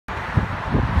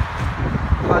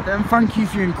Hi then, thank you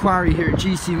for your inquiry here at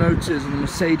GC Motors on the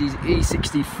Mercedes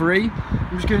E63.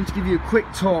 I'm just going to give you a quick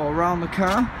tour around the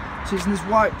car. So it's in this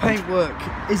white paintwork,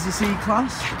 is this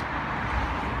E-Class.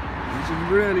 It's in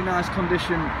really nice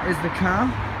condition is the car.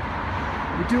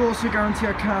 We do also guarantee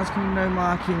our cars come with no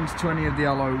markings to any of the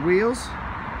alloy wheels.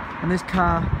 And this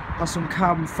car has some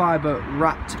carbon fibre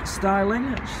wrapped styling.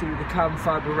 You see the carbon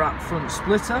fibre wrapped front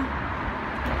splitter.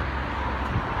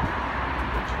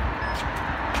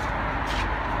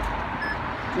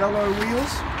 Yellow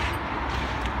wheels.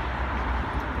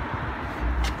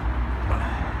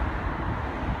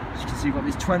 As you can see, you've got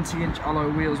these 20-inch alloy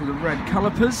wheels with the red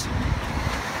calipers. You've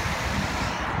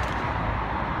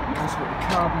also got the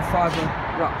carbon fibre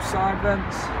wrapped side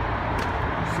vents.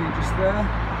 You see just there.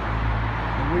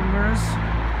 The wing mirrors.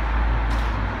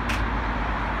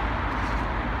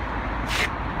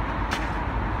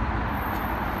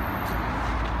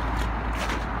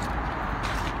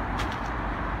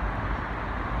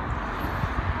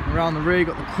 Around the rear you've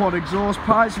got the quad exhaust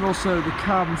pipes, you've also the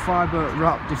carbon fibre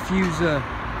wrapped diffuser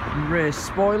and rear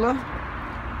spoiler.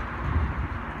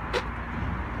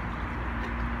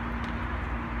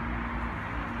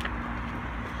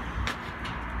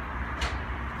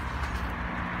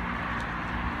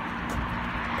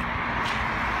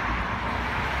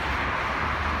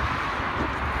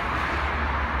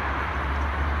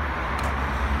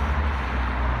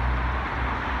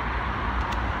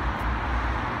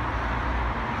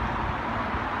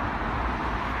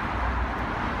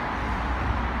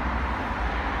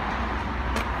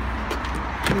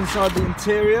 Inside the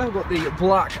interior, we've got the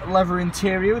black leather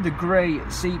interior with the grey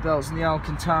seat belts and the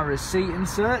Alcantara seat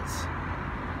inserts.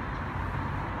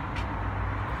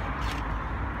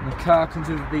 And the car comes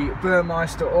with the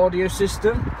Burmeister audio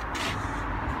system.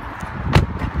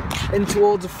 In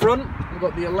towards the front, we've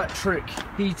got the electric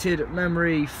heated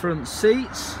memory front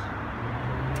seats.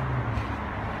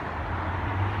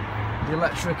 The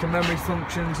electric and memory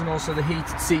functions, and also the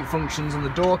heated seat functions on the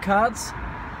door cards.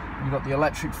 You've got the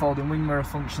electric folding wing mirror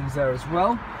functions there as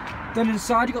well. Then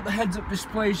inside you've got the heads-up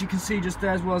display, as you can see just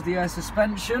there, as well as the air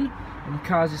suspension. And the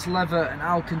car's this leather and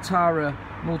Alcantara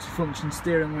multifunction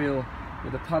steering wheel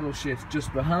with a paddle shift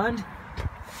just behind.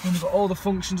 And we've got all the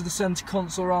functions of the centre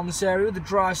console around this area, the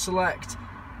drive select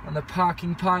and the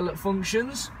parking pilot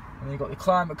functions. And then you've got the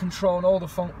climate control and all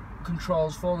the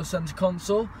controls for the centre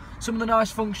console. Some of the nice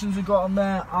functions we've got on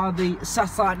there are the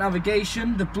satellite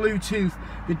navigation, the Bluetooth,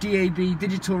 the DAB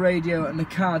digital radio, and the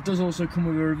car does also come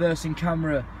with a reversing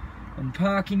camera and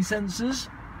parking sensors.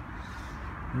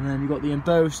 And then you've got the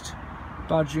embossed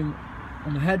badging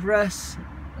on the headrests,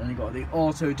 and you've got the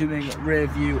auto dimming rear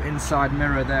view inside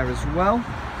mirror there as well.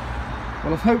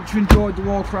 Well, I hope you enjoyed the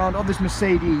walk around of this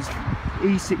Mercedes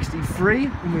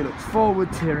E63, and we look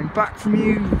forward to hearing back from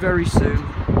you very soon.